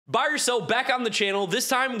Buy or sell back on the channel, this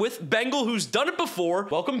time with Bengal, who's done it before.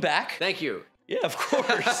 Welcome back. Thank you. Yeah, of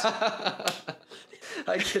course.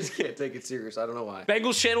 I just can't take it serious. I don't know why.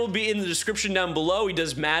 Bengal's channel will be in the description down below. He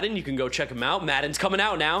does Madden. You can go check him out. Madden's coming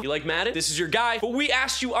out now. You like Madden? This is your guy. But we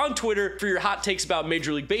asked you on Twitter for your hot takes about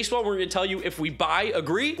Major League Baseball. We're going to tell you if we buy,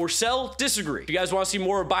 agree, or sell, disagree. If you guys want to see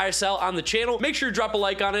more buy or sell on the channel, make sure to drop a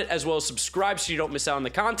like on it, as well as subscribe so you don't miss out on the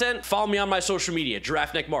content. Follow me on my social media,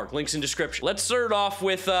 GiraffeNeckMarc. Links in description. Let's start off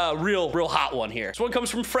with a real hot one here. This one comes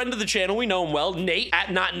from friend of the channel. We know him well, Nate, at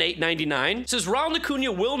NotNate99. Says, Ronald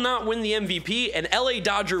Acuna will not win the MVP, and LA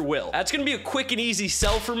Dodger will. That's going to be a quick and easy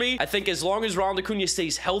sell for me. I think as long as Ronald Acuna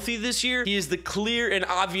stays healthy this year, he is the clear and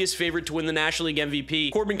obvious favorite to win the National League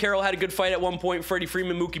MVP. Corbin Carroll had a good fight at one point. Freddie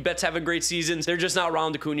Freeman, Mookie Betts having great seasons. They're just not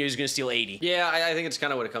Ronald Acuna. He's going to steal 80. Yeah, I think it's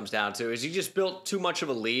kind of what it comes down to, is he just built too much of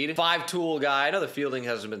a lead. 5-tool guy. I know the fielding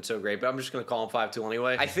hasn't been so great, but I'm just going to call him 5-tool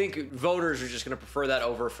anyway. I think voters are just going to prefer that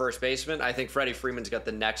over first baseman. I think Freddie Freeman's got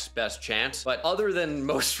the next best chance. But other than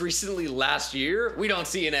most recently last year, we don't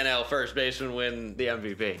see an NL first baseman win the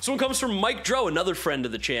MVP. This one comes from Mike Dro, another friend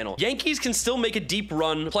of the channel. Yankees can still make a deep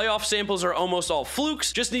run. Playoff samples are almost all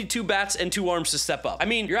flukes. Just need 2 bats and 2 arms to step up. I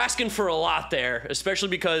mean, you're asking for a lot there, especially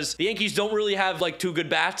because the Yankees don't really have like 2 good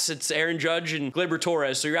bats. It's Aaron Judge and Gleyber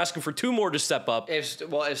Torres. So you're asking for 2 more to step up. If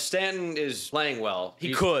Stanton is playing well,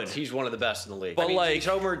 he's one of the best in the league. But he's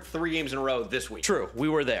homered 3 games in a row this week. True, we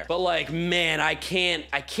were there. But like, man, I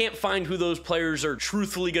can't find who those players are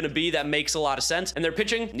truthfully going to be. That makes a lot of sense. And their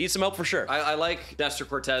pitching needs some help for sure. I like Nestor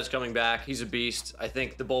Cortez coming back. He's a beast. I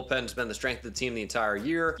think the bullpen's been the strength of the team the entire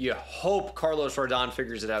year. You hope Carlos Rodon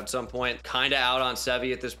figures it out at some point. Kind of out on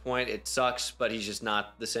Sevy at this point. It sucks, but he's just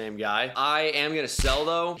not the same guy. I am going to sell,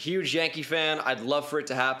 though. Huge Yankee fan. I'd love for it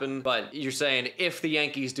to happen, but you're saying if the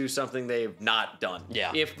Yankees do something they've not done.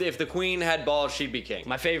 Yeah. If the Queen had balls, she'd be king.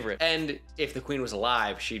 My favorite. And if the Queen was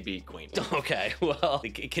alive, she'd be queen. Okay, well, the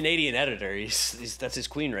Canadian editor, that's his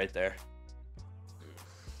queen right there.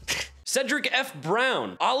 Cedric F.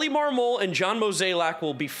 Brown. Ali Marmol and John Mozeliak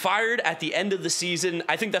will be fired at the end of the season.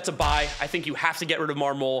 I think that's a buy. I think you have to get rid of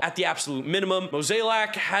Marmol at the absolute minimum.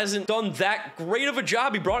 Mozeliak hasn't done that great of a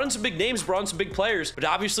job. He brought in some big names, brought in some big players, but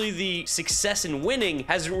obviously the success in winning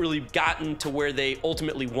hasn't really gotten to where they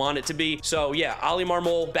ultimately want it to be. So yeah, Ali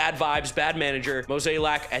Marmol, bad vibes, bad manager.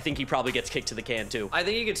 Mozeliak, I think he probably gets kicked to the can too. I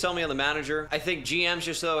think you could sell me on the manager. I think GMs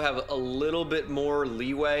just though have a little bit more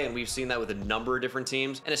leeway, and we've seen that with a number of different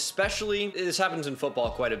teams, and especially this happens in football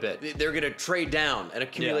quite a bit. They're going to trade down and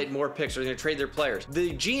accumulate more picks, or they're going to trade their players. The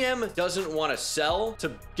GM doesn't want to sell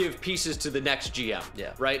to give pieces to the next GM.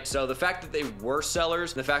 Yeah. Right? So the fact that they were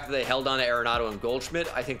sellers, and the fact that they held on to Arenado and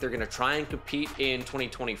Goldschmidt, I think they're going to try and compete in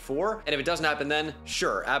 2024. And if it doesn't happen then,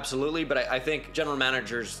 sure, absolutely. But I think general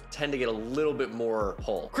managers tend to get a little bit more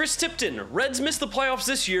pull. Chris Tipton. Reds missed the playoffs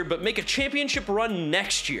this year, but make a championship run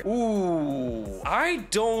next year. Ooh. I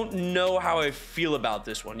don't know how I feel about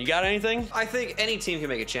this one. You got anything? I think any team can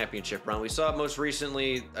make a championship run. We saw it most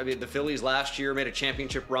recently. I mean, the Phillies last year made a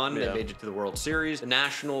championship run. Yeah. They made it to the World Series. The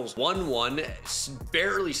Nationals won one,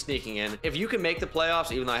 barely sneaking in. If you can make the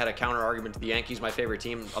playoffs, even though I had a counter argument to the Yankees, my favorite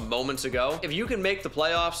team, moments ago, if you can make the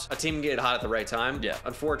playoffs, a team can get hot at the right time. Yeah.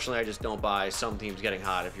 Unfortunately, I just don't buy some teams getting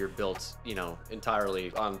hot if you're built, you know,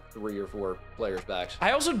 entirely on 3 or 4 players' backs.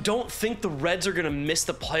 I also don't think the Reds are going to miss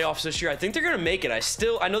the playoffs this year. I think they're going to make it.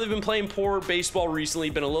 I know they've been playing poor baseball recently,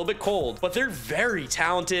 been a little bit cold, but they're very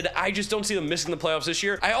talented. I just don't see them missing the playoffs this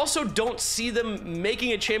year. I also don't see them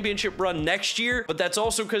making a championship run next year, but that's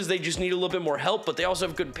also because they just need a little bit more help, but they also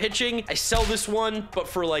have good pitching. I sell this one, but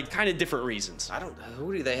for like kind of different reasons. I don't know.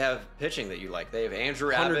 Who do they have pitching that you like? They have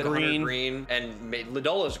Andrew Abbott, Hunter Green, and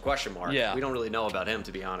Lodolo's a question mark. Yeah. We don't really know about him,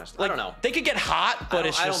 to be honest. Like, I don't know. They could get hot,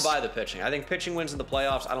 but I don't buy the pitching. I think pitching wins in the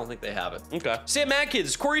playoffs. I don't think they have it. Okay. Sam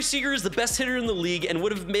Atkins. Corey Seager is the best hitter in the league and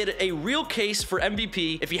would have made a real case for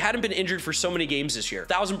MVP if he hadn't been injured for so many games this year.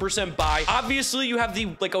 1000% buy. Obviously, you have the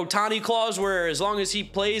like Ohtani clause where as long as he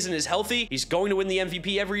plays and is healthy, he's going to win the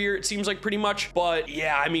MVP every year, it seems like pretty much. But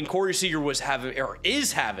yeah, I mean, Corey Seager is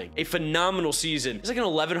having a phenomenal season. He's like an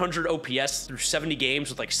 1100 OPS through 70 games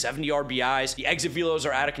with like 70 RBIs. The exit velos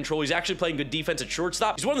are out of control. He's actually playing good defense at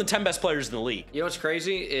shortstop. He's one of the 10 best players in the league. You know what's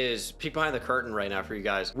crazy is peek behind the curtain right now for you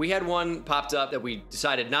guys. We had one popped up that we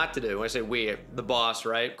decided not to do. When I say we, the boss,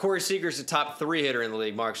 right? Corey Seager's the top 3 hitter in the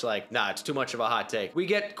league. Mark's like, nah, it's too much of a hot take. We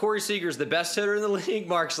get Corey Seager's the best hitter in the league.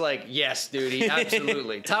 Mark's like, yes, dude,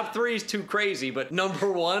 absolutely. Top 3 is too crazy, but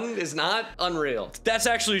number 1 is not. Unreal. That's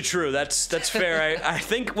actually true. That's fair. I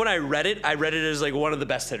think when I read it as like one of the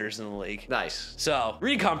best hitters in the league. Nice. So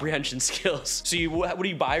reading comprehension skills. So what do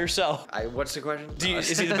you buy or sell? What's the question?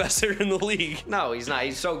 Is he the best hitter in the league? No, he's not.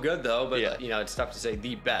 He's so good though, but yeah. You know, it's tough to say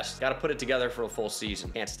the best. Got to put it together for a full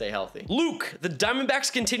season. Can't stay healthy. Luke, the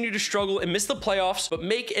Diamondbacks continue to struggle and miss the playoffs, but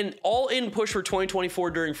make an all-in push for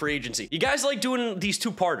 2024 during free agency. You guys like doing these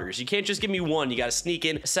two-parters. You can't just give me one. You got to sneak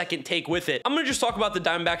in a second take with it. I'm going to just talk about the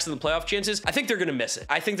Diamondbacks and the playoff chances. I think they're going to miss it.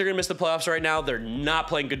 I think they're going to miss the playoffs right now. They're not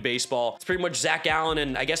playing good baseball. It's pretty much Zach Allen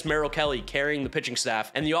and I guess Merrill Kelly carrying the pitching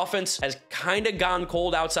staff, and the offense has kind of gone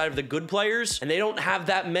cold outside of the good players, and they don't have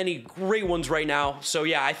that many great ones right now. So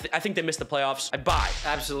yeah, I think they missed the playoffs. I buy.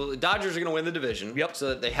 Absolutely. Dodgers are going to win the division. Yep. So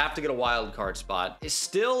that they have to get a wild card spot. It's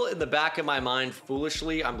still in the back of my mind,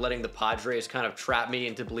 foolishly, I'm letting the Padres kind of trap me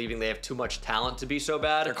into believing they have too much talent to be so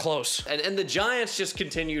bad. They're close. And the Giants just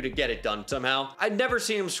continue to get it done somehow. I'd never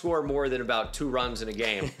seen them score more than about 2 runs in a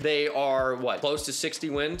game. They are, what, close to 60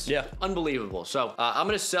 wins? Yeah. Unbelievable. So I'm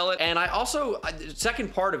going to sell it. And I also,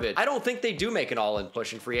 second part of it, I don't think they do make an all-in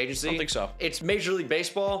push in free agency. I don't think so. It's Major League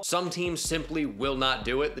Baseball. Some teams simply will not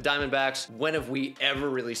do it. The Diamondbacks, when have we ever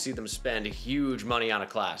really see them spend huge money on a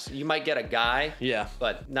class? You might get a guy. Yeah.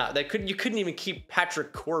 But no, you couldn't even keep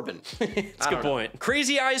Patrick Corbin. That's a good point.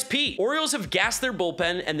 Crazy Eyes Pete. Orioles have gassed their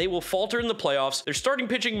bullpen and they will falter in the playoffs. Their starting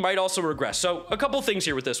pitching might also regress. So a couple things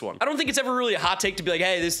here with this one. I don't think it's ever really a hot take to be like,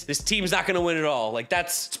 hey, this team's not going to win at all. Like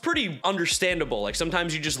it's pretty understandable. Like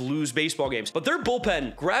sometimes you just lose baseball games. But their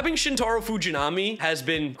bullpen, grabbing Shintaro Fujinami has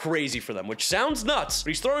been crazy for them, which sounds nuts. But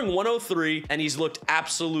he's throwing 103 and he's looked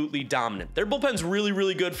absolutely dominant. Their bullpen's really,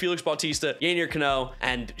 really good. Felix Bautista, Yanier Cano,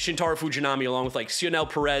 and Shintaro Fujinami, along with like Cionel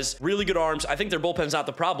Perez, really good arms. I think their bullpen's not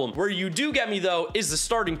the problem. Where you do get me though is the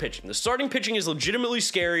starting pitching. The starting pitching is legitimately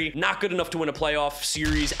scary, not good enough to win a playoff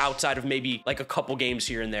series outside of maybe like a couple games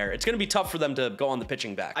here and there. It's going to be tough for them to go on the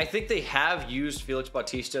pitching back. I think they have used Felix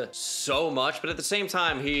Bautista so much, but at the same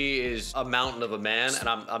time, he is a mountain of a man, and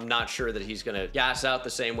I'm not sure that he's going to gas out the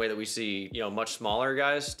same way that we see, you know, much smaller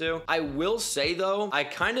guys do. I will say though, I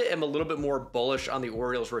kind of am a little bit more bullish on the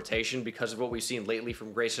Orioles rotation because of what we've seen lately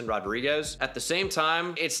from Grayson Rodriguez. At the same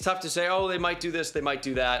time, it's tough to say, oh, they might do this, they might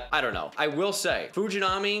do that. I don't know. I will say,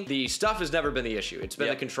 Fujinami, the stuff has never been the issue. It's been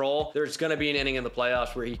the control. There's going to be an inning in the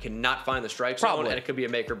playoffs where he cannot find the strike zone, and it could be a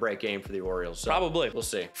make or break game for the Orioles. So probably. We'll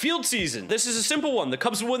see. Field season. This is a simple one. The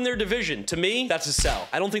Cubs win their division. To me, that's a sell.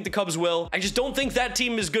 I don't think the Cubs will. I just don't think that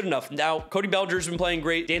team is good enough. Now, Cody Bellinger's been playing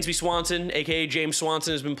great. Dansby Swanson, aka James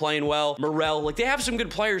Swanson, has been playing well. Morel, like they have some good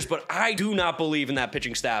players, but I do not believe in that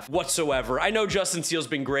pitching staff whatsoever. I know Justin Steele's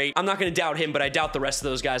been great. I'm not going to doubt him, but I doubt the rest of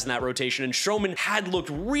those guys in that rotation. And Stroman had looked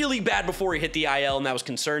really bad before he hit the IL, and that was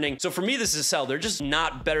concerning. So for me, this is a sell. They're just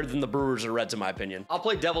not better than the Brewers or Reds, in my opinion. I'll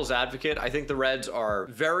play devil's advocate. I think the Reds are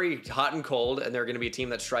very hot and cold, and they're going to be a team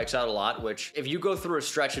that strikes out a lot, which if you go through a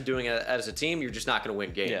stretch of doing it as a team, you're just not going to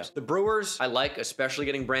win games. Yeah. The Brewers, I like, especially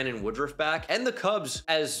getting Brandon Woodruff back. And the Cubs,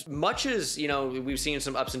 as much as, you know, we've seen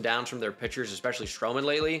some ups and downs from their pitchers, especially Stroman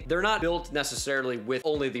lately, they're not built necessarily with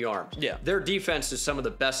only the arms. Yeah. Their defense is some of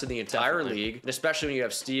the best in the entire league, and especially when you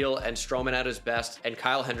have Steele and Stroman at his best, and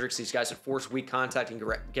Kyle Hendricks, these guys that force weak contact and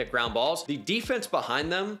get ground balls. The defense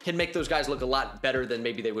behind them can make those guys look a lot better than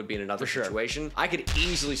maybe they would be in another situation. I could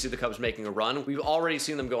easily see the Cubs making a run. We've already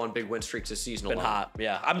seen them go on big win streaks this season. Been hot,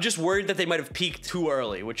 yeah. I'm just worried that they might have peaked too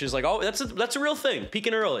early, which is like, oh, that's a real thing.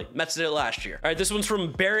 Peaking early. Mets did it last year. All right, this one's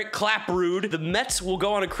from Barrett Claprude. The Mets will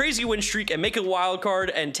go on a crazy win streak and make a wild card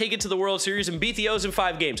and take it to the World Series and beat the O's in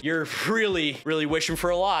 5 games. You're really, really wishing for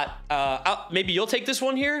a lot. Maybe you'll take this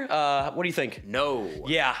one here. What do you think? No.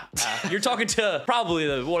 Yeah. You're talking to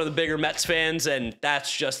probably one of the bigger Mets fans, and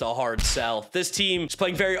that's just a hard sell. This team is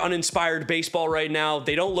playing very uninspired baseball right now.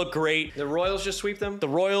 They don't look great. The Royals just sweep them? The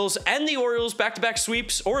Royals and the Orioles back-to-back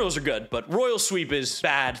sweeps. Orioles are good, but Royals sweep is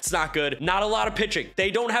bad. It's not good. Not a lot of pitching.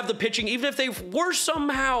 They don't have the pitching, even if they were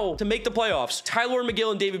somehow to make the playoffs. Tyler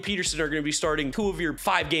McGill and David Peterson are going to be starting 2 of your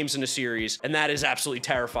 5 games in a series, and that is absolutely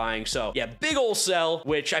terrifying. So yeah, big ol' sell,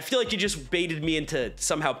 which I feel like you just baited me into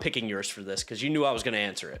somehow picking yours for this because you knew I was going to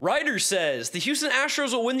answer it. Ryder says, the Houston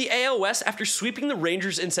Astros will win the AL West after sweeping the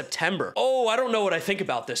Rangers in September. Oh, I don't know what I think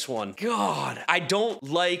about this one. God, I don't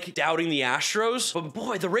like doubting the Astros, but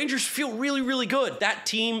boy, the Rangers feel really, really good. That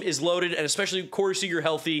team is loaded, and especially Corey Seager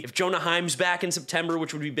healthy. If Jonah Heim's back in September,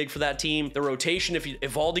 which would be big for that team, the rotation, if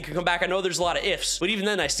Evaldi can come back, I know there's a lot of ifs, but even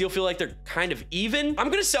then, I still feel like they're kind of even. I'm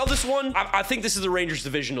going to sell this one. I think this is the Rangers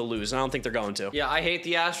division to lose, and I don't think they're going to. Yeah, I hate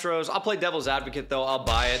the Astros. I'll play devil's advocate, though. I'll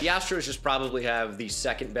buy it. The Astros just probably have the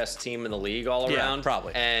second best team in the league all around. Yeah,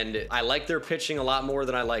 probably. And I like their pitching a lot more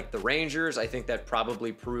than I like the Rangers. I think that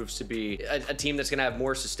probably proves to be a team that's going to have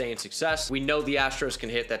more sustained success. We know the Astros can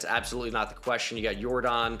hit. That's absolutely not the question. You got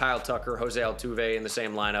Jordan, Kyle Tucker, Jose Altuve in the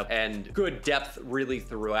same lineup, and good depth really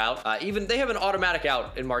throughout. Even they have an automatic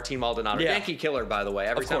out in Martin Maldonado. Yeah. Yankee killer, by the way.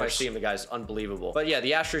 Every time I see him, the guy's unbelievable. But yeah, yeah,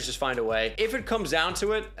 the Astros just find a way. If it comes down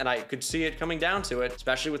to it, and I could see it coming down to it,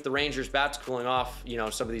 especially with the Rangers bats cooling off, you know,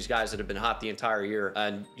 some of these guys that have been hot the entire year,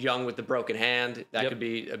 and Young with the broken hand, that could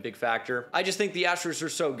be a big factor. I just think the Astros are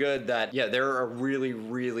so good that, yeah, they're a really,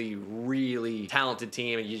 really, really talented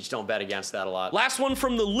team, and you just don't bet against that a lot. Last one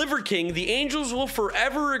from the Liver King. The Angels will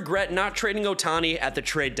forever regret not trading Ohtani at the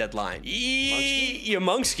trade deadline.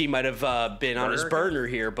 Yamungsky might have been on his burner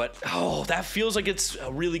here, but oh, that feels like it's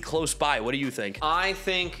really close by. What do you think? I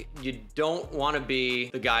think you don't want to be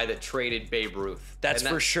the guy that traded Babe Ruth. That's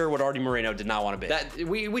for sure what Artie Moreno did not want to be.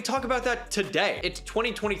 We talk about that today. It's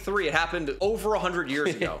 2023. It happened over 100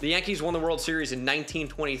 years ago. The Yankees won the World Series in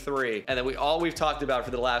 1923, and then all we've talked about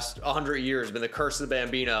for the last 100 years has been the curse of the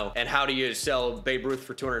Bambino and how do you sell Babe Ruth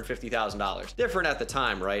for $250,000. Different at the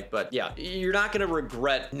time, right? But yeah, you're not going to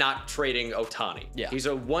regret not trading Ohtani. Yeah. He's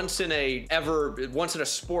a once in a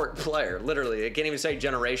sport player, literally. I can't even say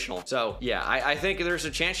generational. So yeah, I think there's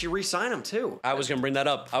a chance you re-sign him too. I was gonna bring that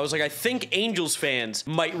up. I was like, I think Angels fans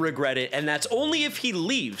might regret it, and that's only if he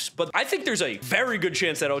leaves. But I think there's a very good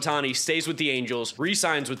chance that Ohtani stays with the Angels,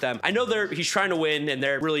 re-signs with them. I know he's trying to win, and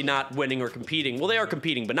they're really not winning or competing. Well, they are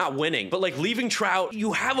competing, but not winning. But like leaving Trout,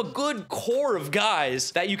 you have a good core of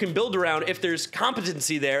guys that you can build around if there's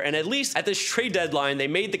competency there. And at least at this trade deadline, they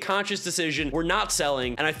made the conscious decision, we're not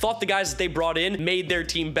selling. And I thought the guys that they brought in made their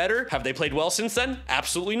team better. Have they played well since then?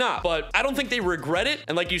 Absolutely not. But I don't think they regret it.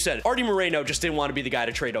 And like you said, Artie Moreno just didn't want to be the guy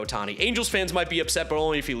to trade Ohtani. Angels fans might be upset, but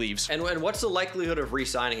only if he leaves. And what's the likelihood of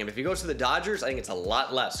re-signing him? If he goes to the Dodgers, I think it's a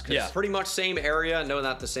lot less. Yeah. Pretty much same area. No,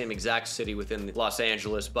 not the same exact city within Los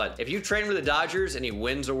Angeles. But if you train with the Dodgers and he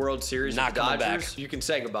wins a World Series with the Dodgers, you can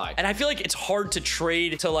say goodbye. And I feel like it's hard to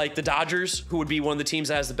trade to like the Dodgers, who would be one of the teams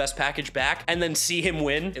that has the best package back, and then see him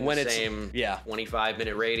win in the same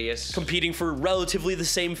 25-minute radius. Competing for relatively the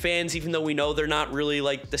same fans, even though we know they're not really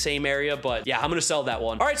like the same area. But yeah, I'm gonna sell that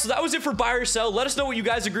one. All right, so that was it for buy or sell. Let us know what you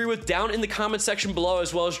guys agree with down in the comment section below,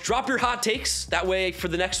 as well as drop your hot takes. That way, for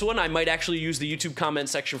the next one, I might actually use the YouTube comment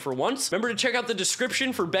section for once. Remember to check out the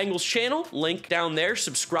description for Bengals channel. Link down there.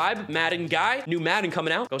 Subscribe. Madden guy. New Madden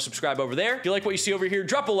coming out. Go subscribe over there. If you like what you see over here,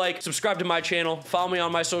 drop a like. Subscribe to my channel. Follow me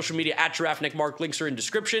on my social media at GiraffeNeckMarc. Links are in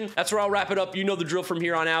description. That's where I'll wrap it up. You know the drill from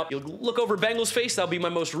here on out. You'll look over Bengals face. That'll be my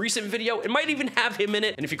most recent video. It might even have him in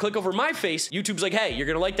it. And if you click over my face, YouTube's like, hey, you're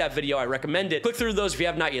gonna like that video. I recommend it. Click through those if you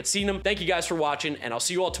have not yet seen them. Thank you guys for watching, and I'll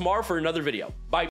see you all tomorrow for another video. Bye.